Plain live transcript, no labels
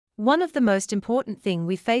One of the most important things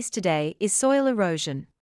we face today is soil erosion.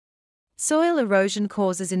 Soil erosion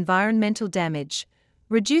causes environmental damage,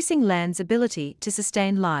 reducing land's ability to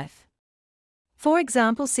sustain life. For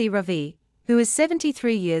example, see Ravi, who is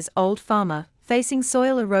 73 years old farmer, facing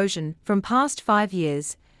soil erosion from past 5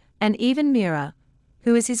 years, and even Mira,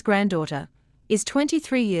 who is his granddaughter, is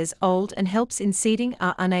 23 years old and helps in seeding,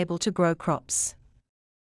 are unable to grow crops.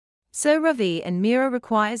 So Ravi and Mira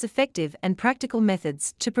requires effective and practical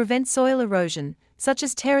methods to prevent soil erosion, such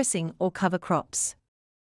as terracing or cover crops.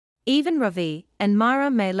 Even Ravi and Mira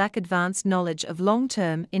may lack advanced knowledge of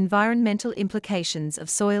long-term environmental implications of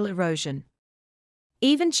soil erosion.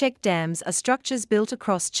 Even check dams are structures built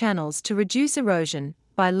across channels to reduce erosion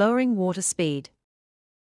by lowering water speed.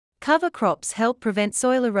 Cover crops help prevent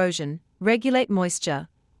soil erosion, regulate moisture,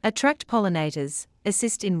 attract pollinators,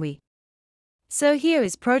 assist in So here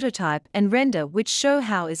is prototype and render which show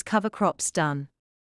how is cover crops done.